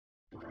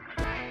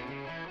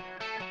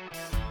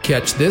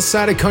Catch This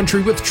Side of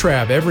Country with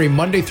Trav every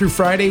Monday through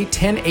Friday,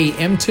 10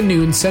 a.m. to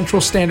noon Central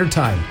Standard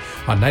Time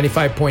on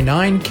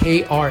 95.9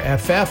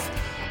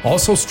 KRFF.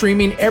 Also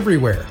streaming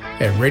everywhere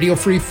at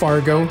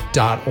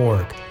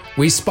radiofreefargo.org.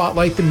 We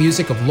spotlight the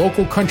music of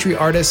local country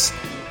artists,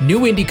 new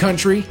indie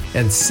country,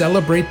 and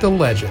celebrate the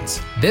legends.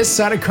 This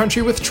Side of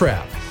Country with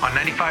Trav on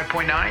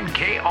 95.9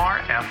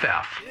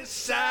 KRFF. This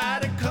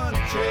side of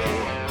country.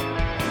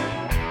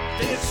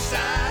 This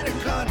side of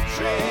country.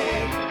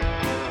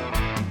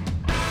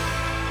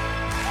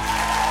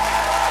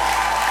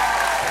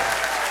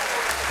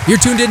 You're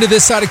tuned into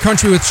This Side of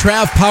Country with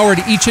Trav, powered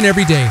each and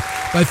every day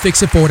by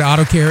Fix It Forward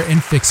Auto Care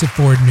and Fix It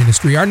Forward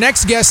Ministry. Our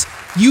next guest,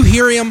 you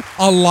hear him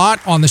a lot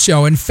on the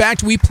show. In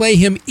fact, we play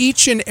him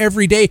each and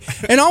every day,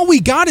 and all we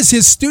got is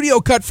his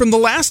studio cut from the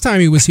last time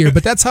he was here.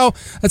 But that's how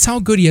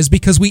good he is,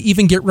 because we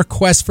even get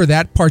requests for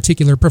that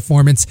particular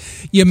performance.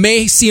 You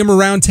may see him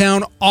around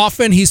town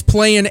often. He's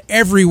playing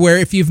everywhere.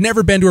 If you've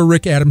never been to a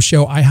Rick Adams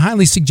show, I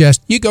highly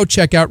suggest you go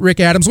check out Rick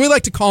Adams. We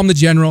like to call him the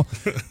General.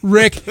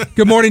 Rick,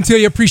 good morning to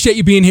you. Appreciate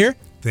you being here.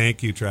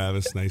 Thank you,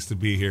 Travis. Nice to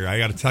be here. I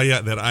got to tell you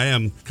that I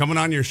am coming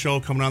on your show,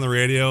 coming on the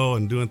radio,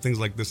 and doing things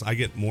like this. I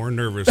get more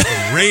nervous than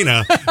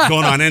Raina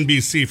going on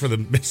NBC for the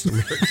Miss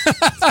America.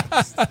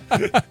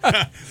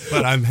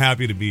 But I'm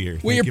happy to be here.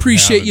 We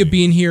appreciate you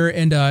being here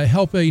and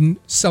helping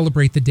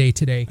celebrate the day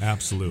today.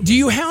 Absolutely. Do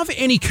you have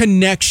any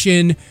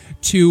connection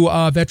to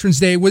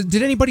Veterans Day?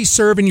 Did anybody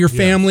serve in your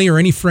family or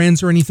any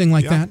friends or anything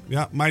like that?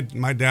 Yeah,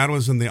 my dad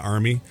was in the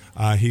Army.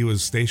 He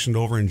was stationed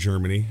over in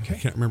Germany. Okay. I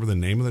can't remember the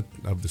name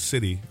of the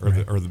city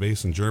or the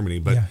base in Germany.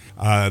 But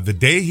the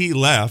day he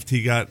left,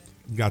 he got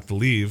to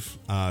leave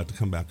to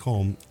come back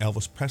home.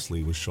 Elvis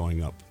Presley was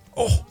showing up.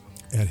 Oh.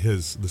 At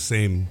the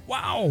same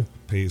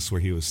pace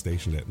where he was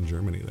stationed at in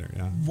Germany there,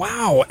 yeah.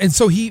 Wow. And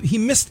so he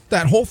missed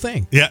that whole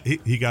thing. Yeah,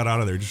 he got out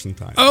of there just in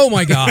time. Oh,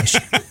 my gosh.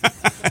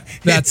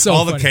 That's so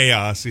all funny. The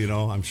chaos,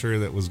 I'm sure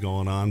that was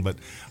going on. But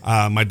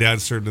my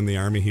dad served in the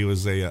Army. He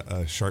was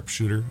a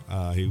sharpshooter.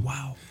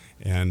 Wow.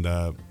 And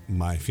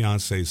my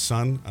fiance's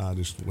son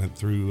just went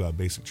through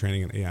basic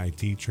training and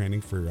AIT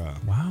training for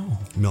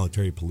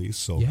military police.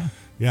 So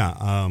got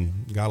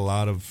a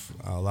lot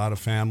of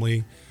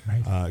family,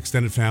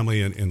 extended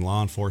family in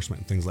law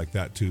enforcement and things like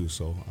that too.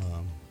 So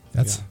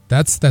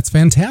that's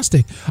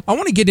fantastic. I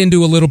want to get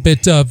into a little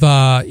bit of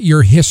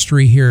your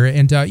history here,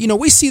 and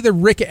we see the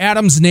Rick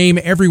Adams name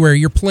everywhere.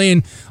 You're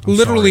playing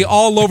literally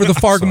all over the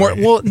Fargo.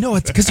 Well, no,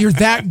 it's because you're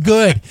that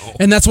good,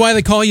 and that's why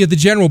they call you the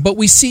General. But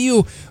we see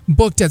you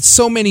booked at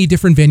so many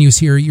different venues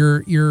here.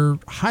 You're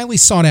highly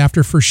sought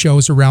after for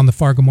shows around the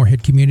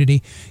Fargo-Moorhead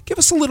community. Give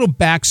us a little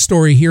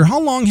backstory here. How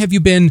long have you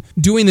been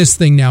doing this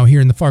thing now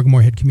here in the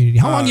Fargo-Moorhead community?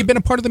 How long have you been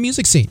a part of the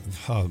music scene?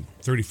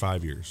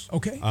 35 years.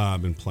 Okay.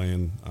 I've been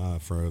playing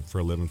for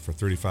a living for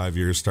 35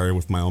 years. Started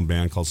with my own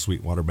band called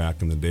Sweetwater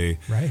back in the day.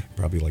 Right.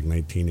 Probably like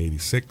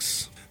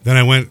 1986. Then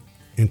I went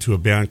into a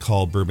band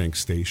called Burbank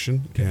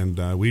Station,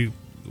 and we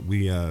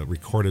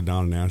recorded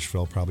down in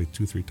Nashville probably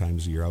 2-3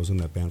 times a year. I was in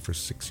that band for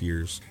 6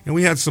 years, and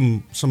we had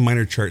some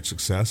minor chart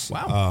success.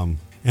 Wow.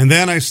 And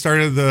then I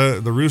started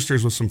the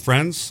Roosters with some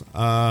friends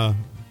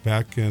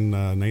back in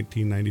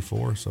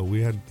 1994. So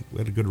we had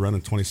a good run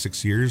in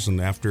 26 years,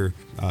 and after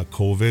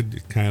COVID,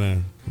 it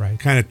kind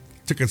of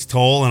took its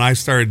toll, and I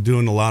started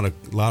doing a lot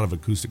of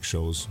acoustic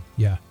shows.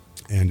 Yeah.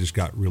 And just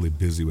got really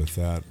busy with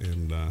that,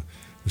 and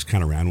just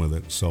kind of ran with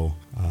it. So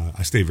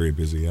I stay very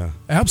busy, yeah.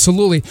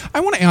 Absolutely. I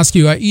want to ask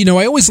you,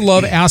 I always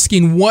love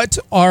asking what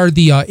are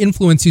the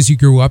influences you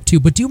grew up to,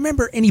 but do you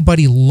remember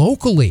anybody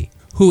locally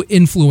who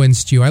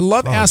influenced you? I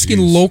love asking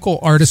local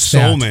artists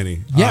so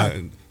many.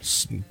 Yeah.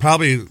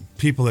 Probably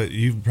people that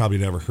you've probably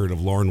never heard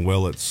of. Lauren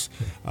Willits,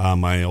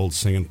 my old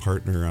singing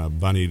partner,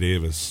 Bunny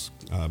Davis.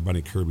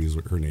 Bunny Kirby is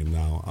her name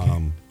now.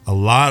 Okay. A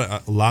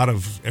lot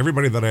of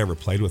everybody that I ever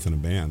played with in a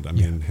band,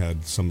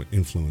 had some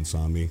influence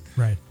on me.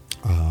 Right.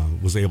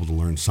 Was able to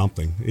learn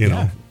something,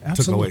 absolutely.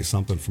 Took away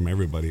something from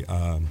everybody.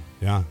 A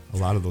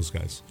lot of those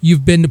guys.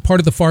 You've been part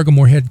of the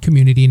Fargo-Moorhead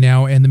community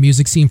now and the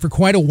music scene for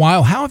quite a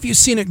while. How have you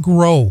seen it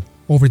grow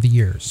over the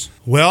years?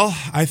 Well,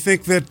 I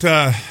think that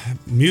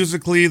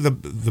musically, the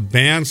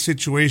band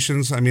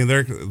situations,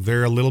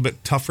 they're a little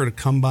bit tougher to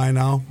come by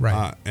now.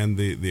 Right. And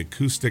the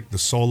acoustic, the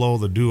solo,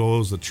 the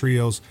duos, the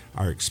trios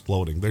are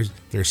exploding.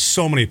 There's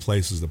so many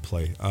places to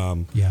play.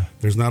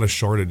 There's not a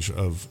shortage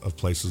of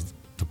places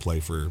to play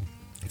for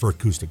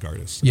acoustic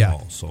artists at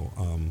all. So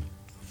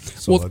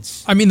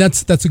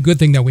that's a good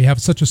thing that we have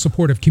such a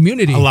supportive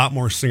community. A lot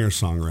more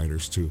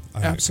singer-songwriters too.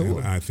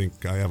 Absolutely. I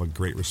think I have a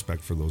great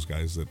respect for those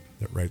guys that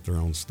write their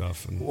own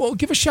stuff. Well,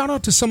 give a shout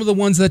out to some of the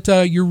ones that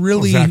you're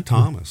really... Zach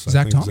Thomas.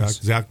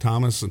 Zach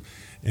Thomas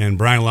and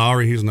Brian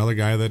Lowry. He's another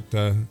guy that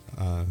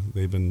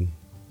they've been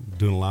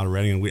doing a lot of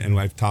writing, and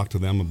I've talked to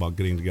them about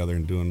getting together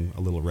and doing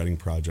a little writing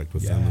project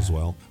with them as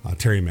well.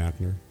 Terry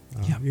Mackner.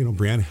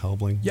 Brianna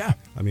Helbling. Yeah.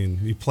 I mean,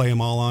 you play them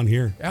all on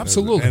here.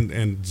 Absolutely.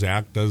 And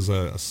Zach does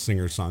a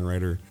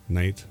singer-songwriter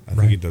night. I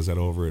think he does that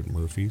over at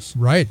Murphy's.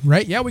 Right.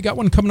 Yeah, we got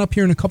one coming up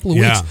here in a couple of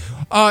weeks.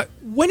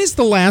 When is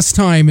the last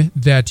time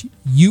that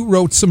you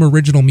wrote some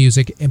original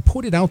music and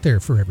put it out there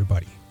for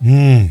everybody?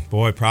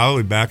 Boy,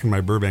 probably back in my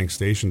Burbank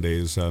station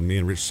days. Me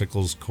and Rich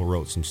Sickles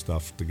co-wrote some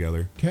stuff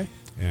together. Okay.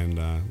 And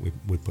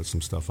we put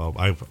some stuff out.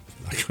 I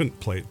couldn't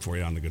play it for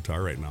you on the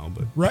guitar right now,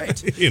 but right.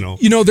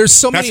 There's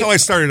so many. That's how I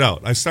started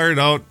out. I started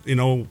out,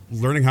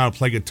 learning how to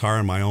play guitar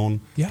on my own.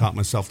 Yeah. Taught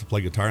myself to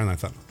play guitar, and I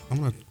thought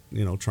I'm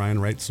gonna, try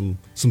and write some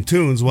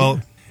tunes.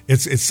 Well,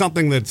 it's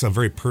something that's a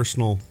very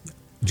personal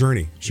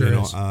journey. Sure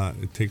is.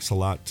 It takes a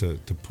lot to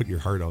put your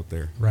heart out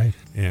there. Right.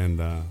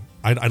 And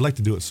I'd like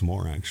to do it some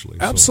more, actually.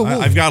 Absolutely.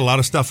 So I've got a lot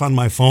of stuff on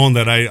my phone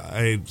that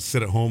I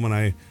sit at home and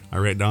I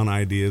write down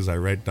ideas. I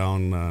write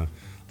down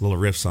little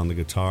riffs on the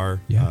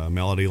guitar,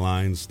 melody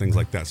lines, things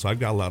like that. So I've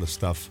got a lot of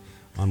stuff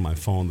on my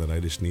phone that I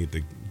just need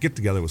to get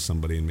together with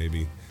somebody and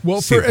maybe. Well,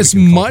 for as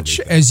much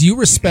as you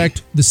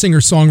respect the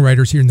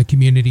singer-songwriters here in the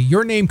community,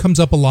 your name comes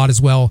up a lot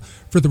as well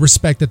for the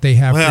respect that they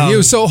have for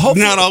you. So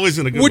hopefully, not always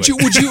in a good way.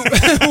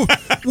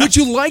 Would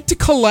you like to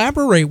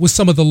collaborate with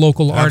some of the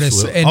local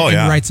artists and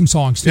write some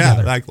songs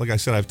together? Yeah, like I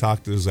said, I've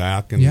talked to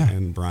Zach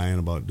and Brian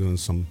about doing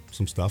some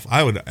stuff.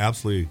 I would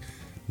absolutely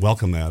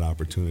welcome that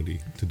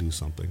opportunity to do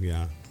something.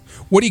 Yeah.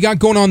 What do you got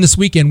going on this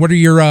weekend? What are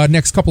your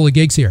next couple of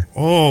gigs here?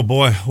 Oh,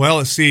 boy. Well,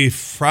 let's see.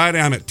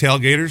 Friday, I'm at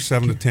Tailgaters,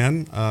 7 to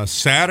 10.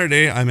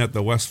 Saturday, I'm at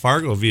the West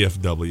Fargo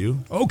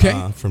VFW.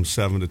 Okay. From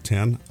 7 to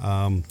 10.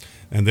 And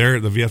they're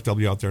the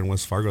VFW out there in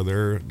West Fargo.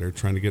 They're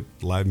trying to get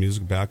live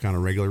music back on a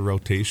regular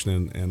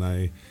rotation, and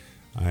I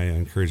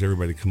encourage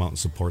everybody to come out and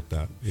support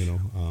that.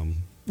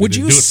 Would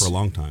you do it for a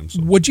long time?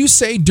 So. Would you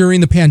say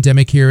during the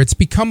pandemic here, it's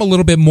become a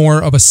little bit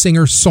more of a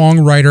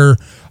singer-songwriter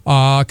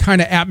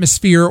kind of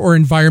atmosphere or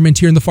environment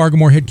here in the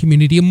Fargo-Moorhead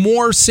community?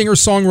 More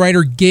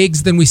singer-songwriter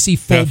gigs than we see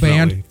full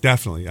band?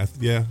 Definitely.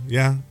 Yeah.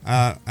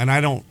 And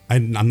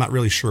I'm not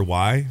really sure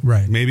why.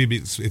 Right. Maybe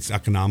it's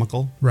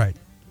economical. Right.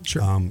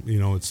 Sure.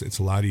 It's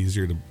a lot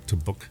easier to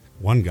book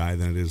one guy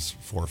than it is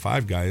 4 or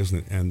 5 guys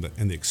and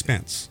the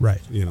expense.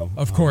 Right.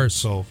 Of course.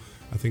 So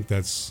I think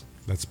that's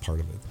part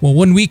of it. Well,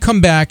 when we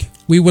come back,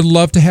 we would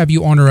love to have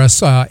you honor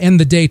us, end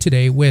the day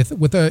today with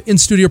an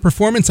in-studio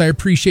performance. I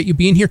appreciate you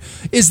being here.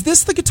 Is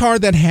this the guitar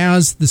that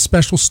has the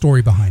special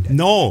story behind it?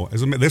 No,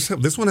 this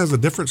one has a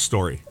different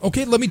story.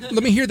 Okay, let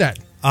me hear that.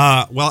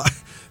 Well,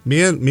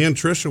 me and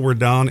Tricia were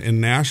down in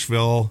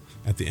Nashville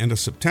at the end of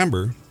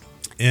September,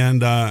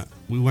 and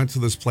we went to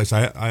this place.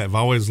 I've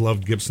always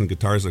loved Gibson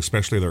guitars,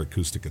 especially their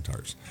acoustic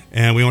guitars.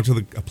 And we went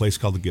to a place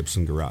called the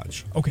Gibson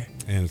Garage. Okay.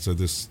 And it's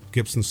this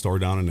Gibson store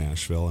down in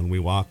Nashville, and we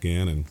walk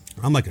in, and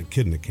I'm like a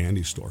kid in a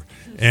candy store.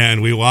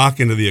 And we walk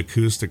into the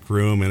acoustic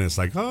room, and it's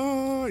like,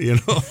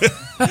 And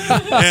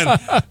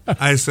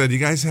I said, "You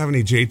guys have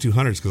any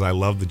J200s?" Because I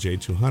love the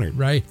J200.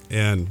 Right.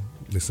 And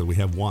they said, "We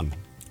have one."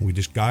 We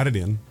just got it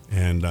in,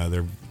 and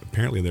they're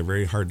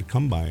very hard to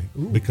come by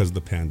because of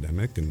the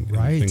pandemic and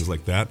things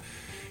like that.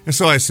 And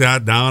so I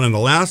sat down, and the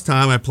last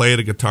time I played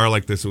a guitar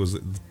like this, it was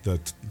the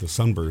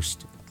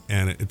Sunburst.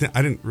 And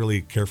I didn't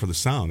really care for the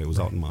sound. It was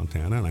out in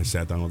Montana, and I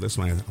sat down with this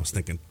one. I was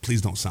thinking, please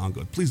don't sound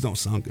good. Please don't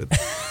sound good.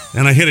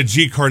 And I hit a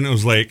G chord, and it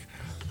was like,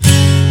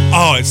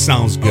 oh, it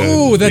sounds good.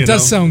 Oh, that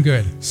does sound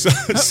good.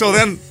 So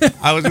then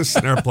I was just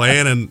sitting there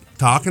playing and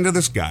talking to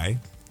this guy.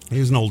 He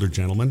was an older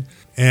gentleman,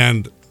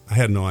 and I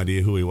had no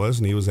idea who he was,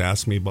 and he was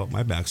asking me about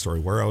my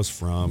backstory, where I was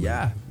from.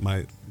 Yeah.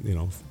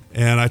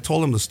 And I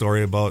told him the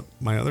story about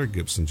my other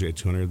Gibson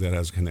J200 that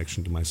has a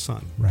connection to my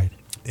son. Right.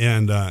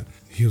 And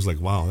he was like,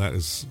 wow,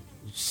 that's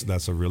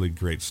a really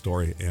great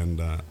story,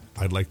 and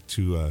I'd like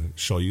to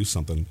show you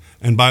something.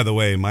 And by the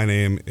way, my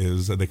name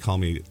is, they call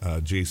me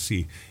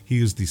JC.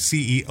 He is the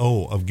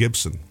CEO of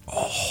Gibson.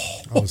 Oh.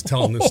 I was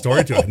telling this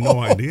story to him. I had no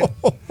idea.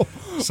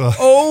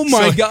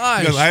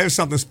 Gosh. Because I have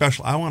something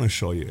special I want to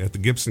show you. At the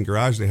Gibson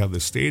Garage, they have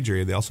this stage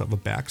area. They also have a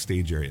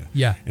backstage area.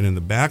 Yeah. And in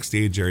the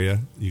backstage area,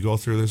 you go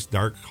through this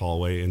dark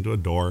hallway into a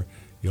door.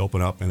 You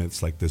open up, and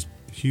it's like this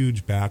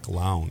huge back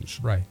lounge.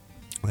 Right.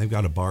 They've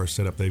got a bar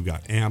set up. They've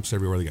got amps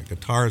everywhere. They got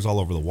guitars all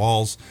over the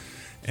walls,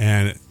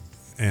 and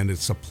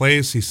it's a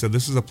place. He said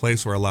this is a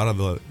place where a lot of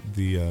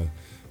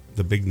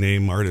the big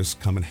name artists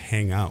come and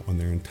hang out when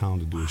they're in town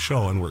to do a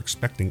show. And we're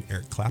expecting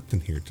Eric Clapton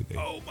here today.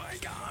 Oh my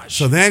gosh!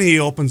 So then he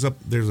opens up.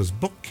 There's this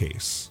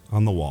bookcase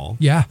on the wall.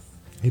 Yeah.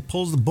 He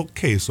pulls the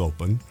bookcase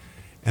open,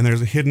 and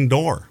there's a hidden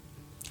door.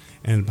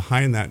 And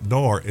behind that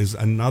door is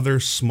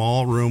another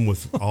small room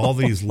with all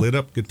these lit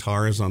up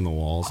guitars on the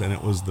walls. And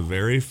it was the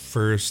very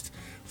first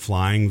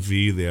Flying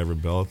V they ever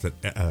built,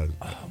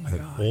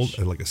 old,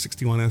 like a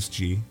 61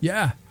 SG.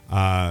 Yeah.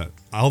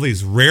 All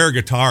these rare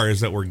guitars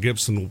that were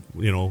Gibson,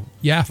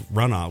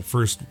 run out.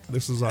 First,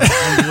 this is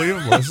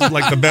unbelievable. This is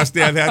like the best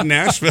day I've had in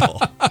Nashville.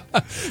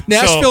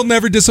 Nashville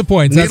never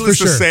disappoints, that's for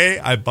sure. Needless to say,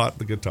 I bought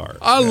the guitar.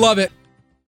 I love it.